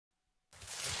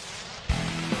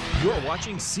You're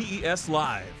watching CES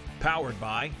Live, powered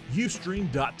by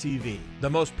Ustream.tv, the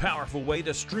most powerful way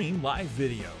to stream live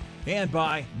video, and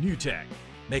by NewTek,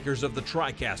 makers of the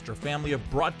TriCaster family of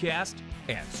broadcast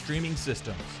and streaming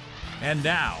systems. And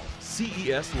now,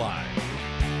 CES Live.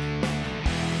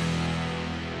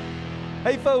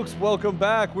 Hey folks, welcome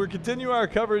back. We're continuing our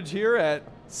coverage here at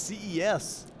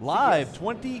CES Live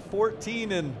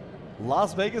 2014 in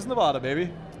Las Vegas, Nevada,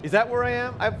 baby. Is that where I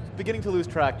am? I'm beginning to lose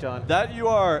track, John. That you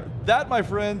are. That, my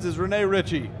friends, is Renee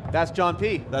Ritchie. That's John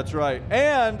P. That's right.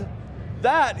 And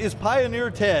that is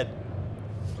Pioneer Ted.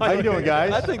 How you doing,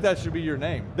 guys? I think that should be your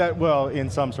name. That, well,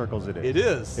 in some circles it is. It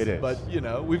is. It is. But, you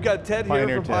know, we've got Ted Pioneer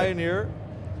here from Ted. Pioneer.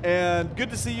 And good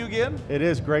to see you again. It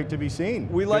is great to be seen.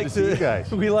 We good like to see you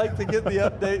guys. We like to get the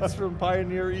updates from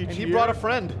Pioneer each year. And he brought a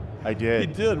friend. I did.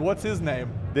 He did. What's his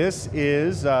name? This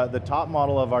is the top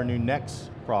model of our new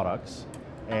NEX products.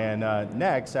 And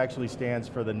NEX actually stands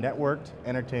for the Networked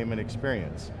Entertainment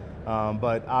Experience.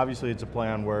 But obviously it's a play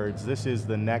on words. This is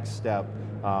the next step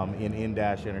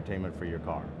in-dash entertainment for your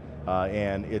car.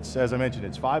 And it's, as I mentioned,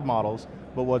 it's 5 models,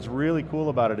 but what's really cool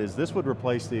about it is this would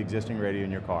replace the existing radio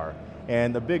in your car.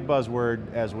 And the big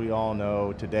buzzword, as we all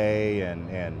know today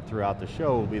and throughout the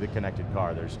show, will be the connected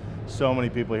car. There's so many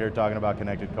people here talking about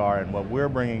connected car, and what we're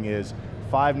bringing is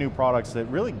 5 new products that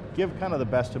really give kind of the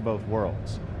best of both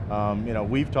worlds. You know,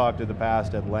 we've talked in the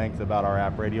past at length about our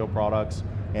app radio products,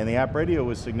 and the app radio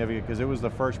was significant because it was the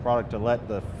first product to let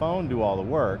the phone do all the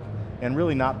work and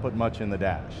really not put much in the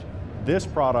dash. This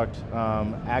product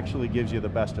actually gives you the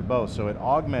best of both, so it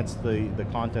augments the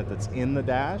content that's in the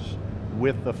dash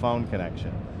with the phone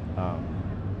connection.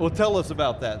 Well, tell us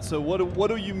about that. So what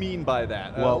do you mean by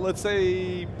that? Well, let's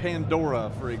say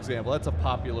Pandora, for example. That's a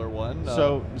popular one.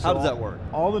 So how does that work?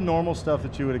 All the normal stuff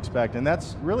that you would expect, and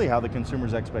that's really how the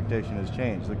consumer's expectation has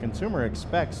changed. The consumer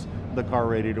expects the car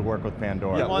radio to work with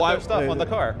Pandora. You want their stuff on the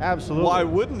car. Absolutely. Why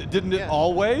wouldn't it? Didn't it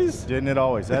always? Didn't it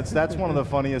always? That's one of the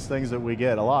funniest things that we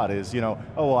get a lot is, you know,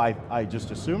 oh, well, I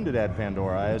just assumed it had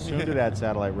Pandora. I assumed it had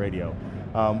satellite radio.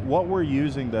 What we're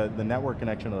using the network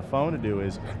connection of the phone to do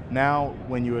is, now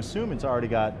when you assume it's already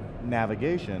got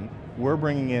navigation, we're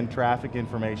bringing in traffic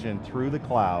information through the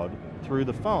cloud, through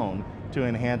the phone, to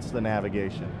enhance the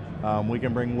navigation. We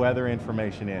can bring weather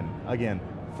information in, again,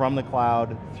 from the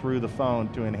cloud through the phone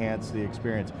to enhance the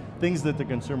experience. Things that the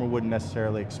consumer wouldn't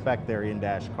necessarily expect their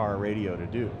in-dash car radio to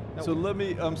do. So let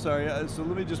me, I'm sorry, so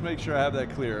let me just make sure I have that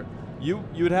clear. You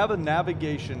would have a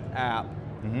navigation app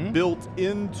built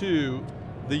into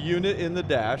the unit in the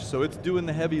dash, so it's doing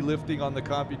the heavy lifting on the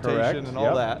computation. Correct. And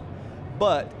all that.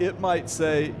 But it might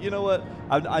say, you know what,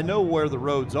 I know where the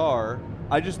roads are,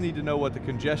 I just need to know what the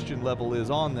congestion level is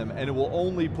on them, and it will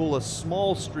only pull a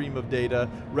small stream of data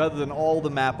rather than all the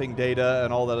mapping data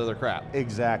and all that other crap.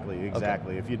 Exactly.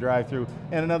 Okay. If you drive through,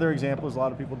 and another example is a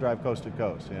lot of people drive coast to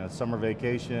coast. You know, summer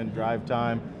vacation, drive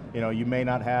time, you know, you may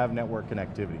not have network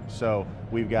connectivity. So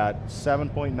we've got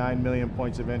 7.9 million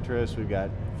points of interest. We've got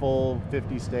full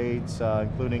 50 states,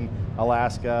 including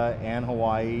Alaska and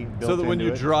Hawaii built So that when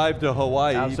you drive to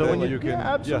Hawaii, absolutely. you can...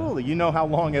 Yeah, absolutely. You know how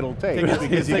long it'll take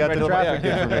because you got the traffic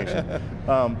information.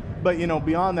 But you know,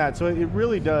 beyond that, so it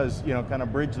really does, you know, kind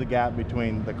of bridge the gap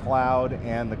between the cloud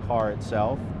and the car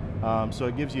itself. So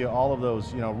it gives you all of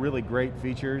those, you know, really great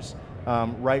features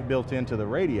right built into the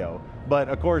radio. But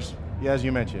of course, as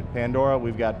you mentioned, Pandora,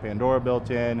 we've got Pandora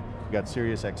built in, we've got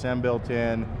Sirius XM built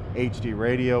in, HD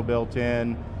radio built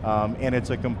in, and it's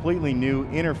a completely new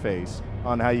interface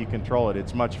on how you control it.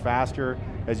 It's much faster.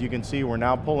 As you can see, we're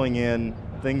now pulling in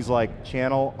things like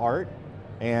channel art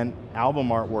and album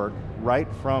artwork right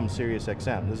from Sirius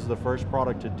XM. This is the first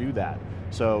product to do that.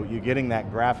 So you're getting that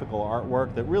graphical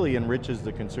artwork that really enriches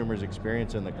the consumer's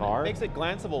experience in the car. It makes it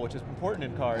glanceable, which is important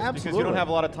in cars. Absolutely. Because you don't have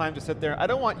a lot of time to sit there. I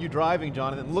don't want you driving,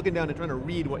 John, and then looking down and trying to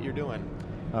read what you're doing.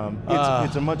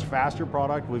 It's a much faster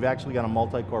product. We've actually got a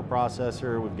multi-core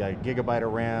processor. We've got a gigabyte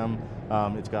of RAM.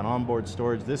 It's got onboard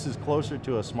storage. This is closer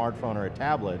to a smartphone or a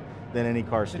tablet than any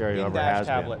car stereo ever has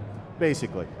tablet. been.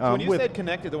 Basically. So when you said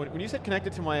connected, when you said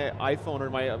connected to my iPhone or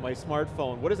my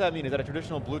smartphone, what does that mean? Is that a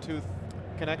traditional Bluetooth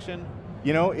connection?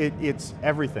 You know, it's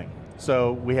everything.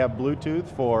 So we have Bluetooth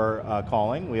for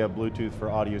calling, we have Bluetooth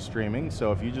for audio streaming,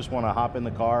 so if you just want to hop in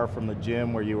the car from the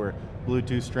gym where you were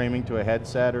Bluetooth streaming to a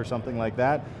headset or something like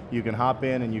that, you can hop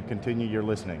in and you continue your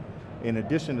listening. In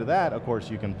addition to that, of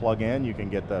course, you can plug in, you can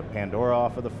get the Pandora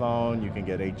off of the phone, you can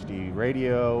get HD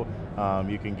radio,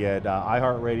 you can get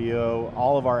iHeartRadio,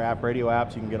 all of our app radio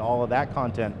apps, you can get all of that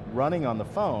content running on the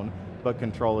phone but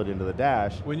control it into the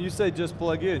dash. When you say just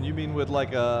plug in, you mean with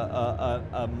like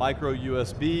a micro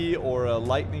USB or a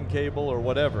lightning cable or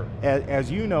whatever?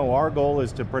 As you know, our goal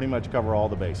is to pretty much cover all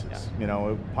the bases. Yeah. You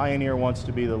know, Pioneer wants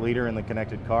to be the leader in the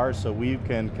connected cars, so we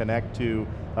can connect to,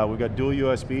 we've got dual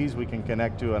USBs, we can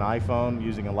connect to an iPhone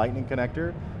using a lightning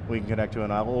connector, we can connect to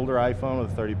an older iPhone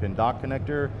with a 30-pin dock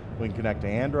connector, we can connect to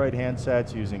Android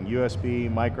handsets using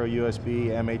USB, micro USB,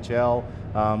 MHL,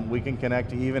 we can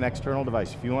connect to even external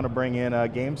devices. If you want to bring in a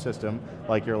game system,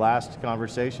 like your last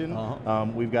conversation,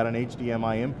 we've got an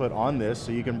HDMI input on this,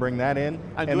 so you can bring that in,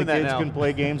 and the kids can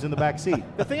play games in the back seat.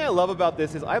 The thing I love about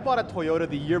this is I bought a Toyota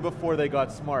the year before they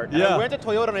got smart. And I went to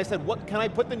Toyota and I said, "What, can I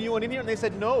put the new one in here?" And they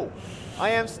said, "No. I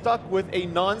am stuck with a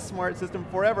non-smart system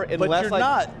forever unless but you're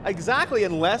not. Exactly,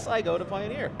 unless I go to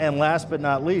Pioneer." And last but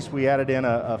not least, we added in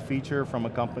a feature from a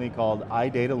company called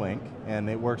iDataLink, and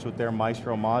it works with their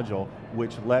Maestro module,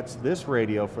 which lets this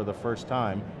radio for the first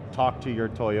time talk to your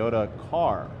Toyota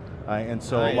car. And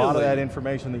so a lot of that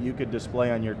information that you could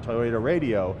display on your Toyota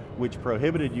radio, which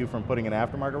prohibited you from putting an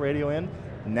aftermarket radio in,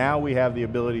 now we have the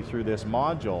ability through this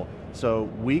module, so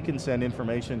we can send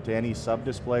information to any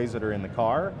sub-displays that are in the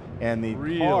car, and the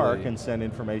car can send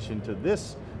information to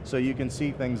this, so you can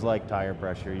see things like tire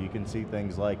pressure, you can see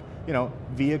things like, you know,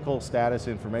 vehicle status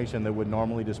information that would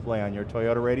normally display on your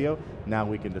Toyota radio, now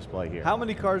we can display here. How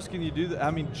many cars can you do that? I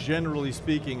mean, generally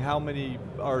speaking, how many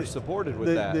are supported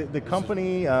with that? The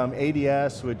company,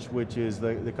 ADS, which is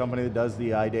the company that does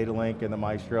the iDataLink and the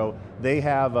Maestro, they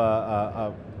have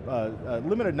a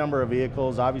limited number of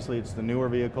vehicles. Obviously it's the newer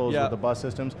vehicles with the bus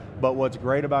systems, but what's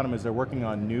great about them is they're working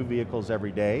on new vehicles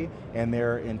every day, and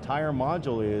their entire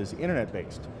module is internet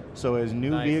based. So as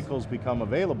new vehicles become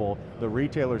available, the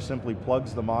retailer simply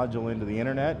plugs the module into the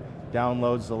internet,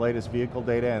 downloads the latest vehicle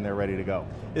data, and they're ready to go.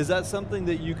 Is that something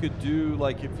that you could do,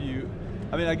 like if you,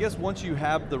 I mean, I guess once you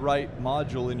have the right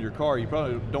module in your car, you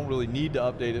probably don't really need to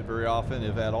update it very often,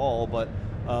 if at all, but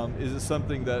is it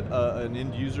something that an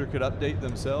end user could update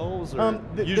themselves, or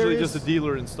usually just a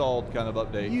dealer installed kind of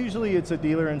update? Usually it's a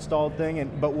dealer installed thing,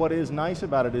 but what is nice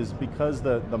about it is because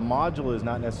the module is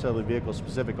not necessarily vehicle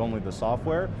specific, only the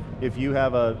software. If you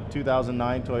have a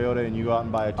 2009 Toyota and you go out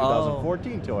and buy a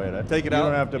 2014 Toyota, take it you out.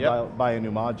 don't have to buy a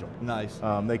new module. Nice.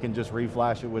 They can just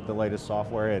reflash it with the latest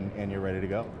software, and you're ready to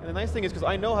go. And the nice thing is, because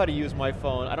I know how to use my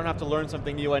phone, I don't have to learn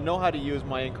something new. I know how to use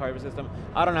my in-car system.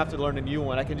 I don't have to learn a new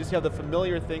one. I can just have the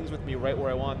familiar things with me right where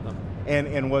I want them.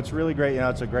 And what's really great, you know,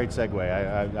 it's a great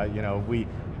segue. You know,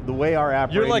 the way our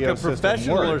app You're radio like a system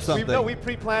professional works, or something. We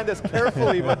pre-planned this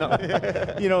carefully, but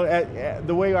no. You know,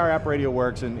 the way our app radio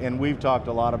works, and we've talked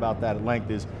a lot about that at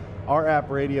length, is our app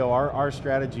radio, our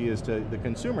strategy is the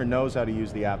consumer knows how to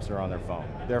use the apps that are on their phone.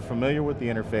 They're familiar with the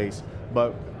interface,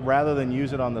 but rather than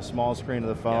use it on the small screen of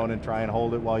the phone and try and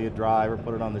hold it while you drive or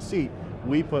put it on the seat,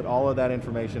 we put all of that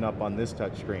information up on this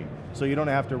touch screen. So you don't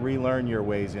have to relearn your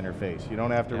Waze interface. You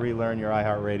don't have to relearn your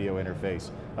iHeartRadio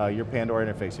interface, your Pandora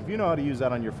interface. If you know how to use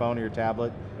that on your phone or your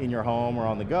tablet, in your home or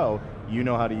on the go, you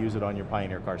know how to use it on your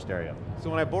Pioneer car stereo. So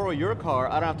when I borrow your car,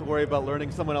 I don't have to worry about learning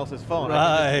someone else's phone.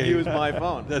 I can just use my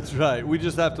phone. That's right. We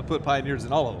just have to put Pioneers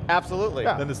in all of them. Absolutely.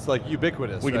 Then it's like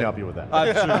ubiquitous. We can help you with that.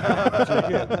 I'm sure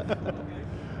you can.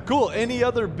 Cool. Any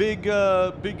other big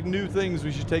new things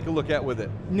we should take a look at with it?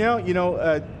 No, you know,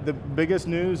 the biggest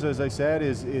news, as I said,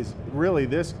 is really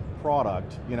this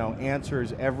product, you know,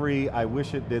 answers every "I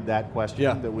wish it did that"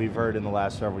 question that we've heard in the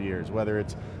last several years. Whether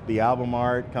it's the album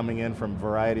art coming in from a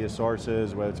variety of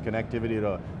sources, whether it's connectivity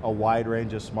to a wide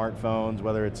range of smartphones,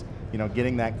 whether it's, you know,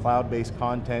 getting that cloud-based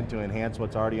content to enhance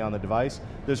what's already on the device.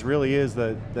 This really is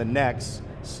the next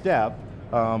step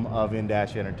of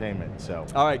in-dash entertainment. So,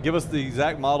 all right, give us the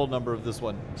exact model number of this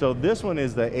one. So this one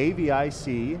is the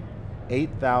AVIC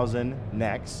 8000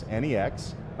 NEX,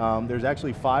 NEX. There's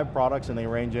actually 5 products, and they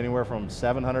range anywhere from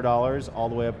 $700 all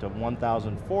the way up to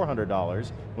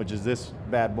 $1,400, which is this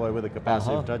bad boy with a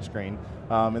capacitive touchscreen.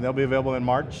 And they'll be available in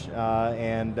March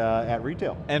and at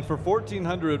retail. And for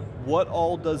 $1,400, what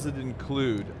all does it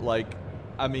include? Like,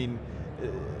 I mean,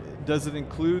 does it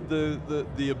include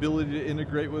the ability to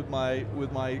integrate with my?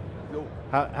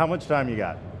 How much time you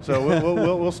got? So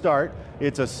we'll start.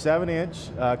 It's a 7-inch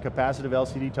capacitive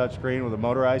LCD touchscreen with a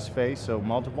motorized face, so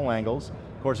multiple angles.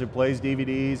 Of course, it plays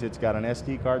DVDs. It's got an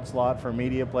SD card slot for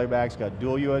media playback. It's got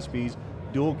dual USBs,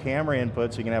 dual camera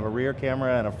inputs. So you can have a rear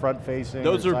camera and a front facing.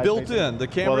 Those are built in. The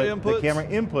camera inputs. The camera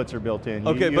inputs are built in.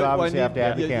 Okay, you but obviously have to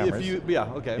have the cameras.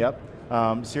 Okay. Yep.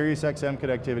 Sirius XM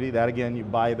connectivity, that again, you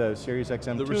buy the Sirius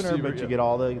XM tuner, receiver, but you get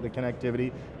all the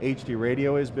connectivity. HD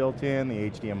radio is built in, the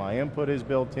HDMI input is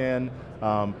built in,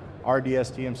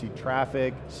 RDS TMC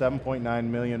traffic, 7.9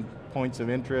 million points of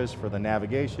interest for the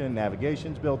navigation.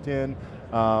 Navigation's built in.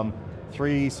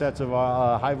 3 sets of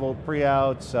high volt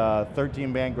pre-outs,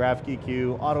 13-band graphic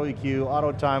EQ,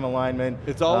 auto time alignment.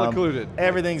 It's all included.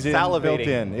 Everything's built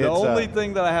in. The only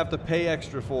thing that I have to pay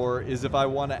extra for is if I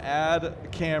want to add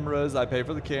cameras, I pay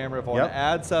for the camera. If I want to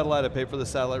add satellite, I pay for the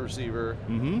satellite receiver.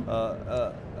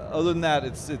 Other than that,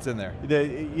 it's in there.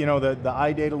 The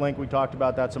iData link we talked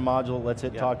about, that's a module that lets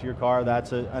it talk to your car.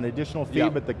 That's an additional fee,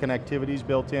 but the connectivity's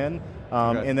built in.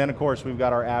 And then, of course, we've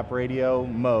got our app radio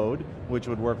mode, which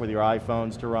would work with your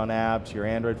iPhones to run apps, your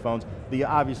Android phones.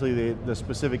 Obviously, the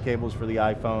specific cables for the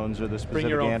iPhones or the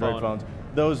specific Android phones,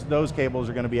 those cables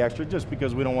are going to be extra just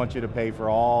because we don't want you to pay for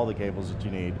all the cables that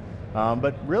you need.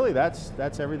 But really, that's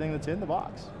everything that's in the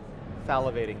box.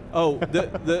 Salivating. Oh,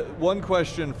 the one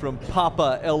question from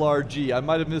Papa LRG. I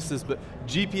might have missed this, but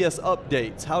GPS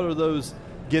updates, how do those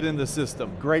get in the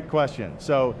system? Great question.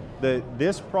 So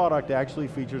this product actually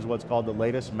features what's called the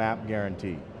latest map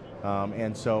guarantee.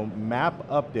 And so map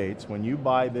updates, when you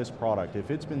buy this product, if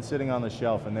it's been sitting on the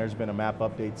shelf and there's been a map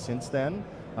update since then,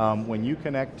 when you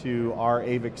connect to our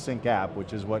AVIC Sync app,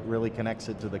 which is what really connects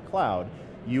it to the cloud,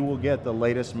 you will get the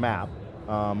latest map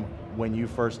when you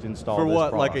first install this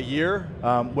product. For what, like a year?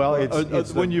 Well,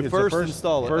 it's when you first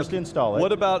install it. First install it.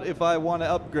 What about if I want to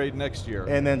upgrade next year?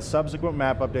 And then subsequent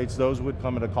map updates, those would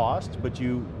come at a cost, but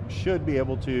you should be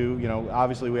able to,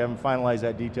 obviously we haven't finalized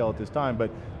that detail at this time,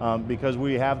 but because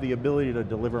we have the ability to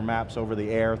deliver maps over the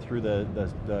air through the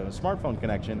smartphone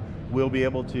connection, we'll be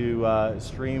able to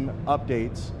stream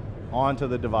updates onto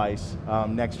the device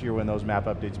next year when those map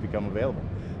updates become available.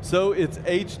 So it's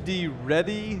HD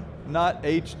ready, not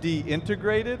HD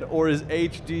integrated, or is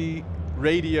HD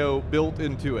radio built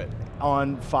into it?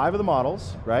 On 5 of the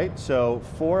models, right? So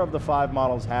 4 of the 5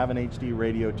 models have an HD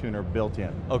radio tuner built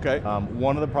in. Okay.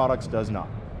 One of the products does not.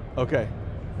 Okay.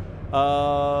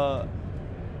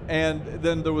 And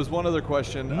then there was one other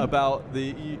question about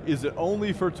is it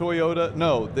only for Toyota?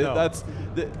 No,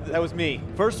 that was me.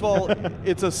 First of all,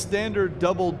 it's a standard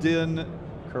double DIN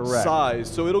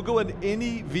size, so it'll go in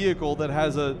any vehicle that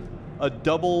has a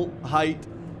double height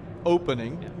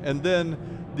opening, and then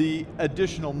the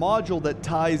additional module that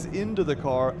ties into the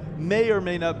car may or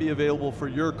may not be available for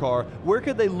your car. Where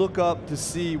could they look up to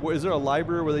see, is there a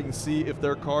library where they can see if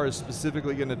their car is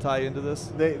specifically going to tie into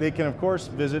this? They can, of course,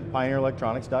 visit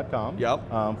pioneerelectronics.com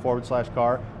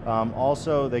 /car.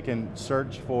 Also, they can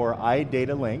search for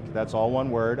iData Link, that's all one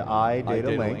word,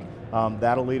 iData Link.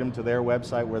 That'll lead them to their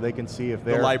website where they can see if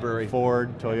their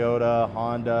Ford, Toyota,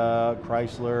 Honda,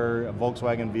 Chrysler,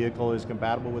 Volkswagen vehicle is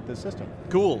compatible with this system.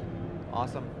 Cool.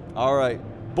 Awesome. All right.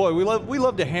 Boy, we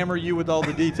love to hammer you with all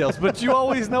the details, but you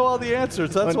always know all the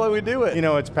answers. That's why we do it.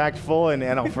 It's packed full, and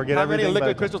I'll forget everything. How many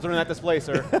liquid crystals are in that display,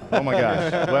 sir? Oh my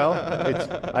gosh. Well,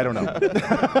 I don't know.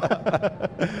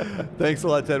 Thanks a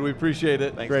lot, Ted. We appreciate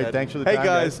it. Thanks, Great. Ted. Thanks for the time,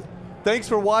 guys. Thanks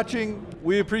for watching.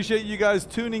 We appreciate you guys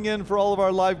tuning in for all of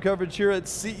our live coverage here at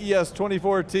CES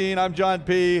 2014. I'm John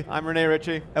P. I'm Renee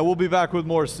Ritchie. And we'll be back with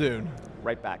more soon.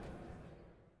 Right back.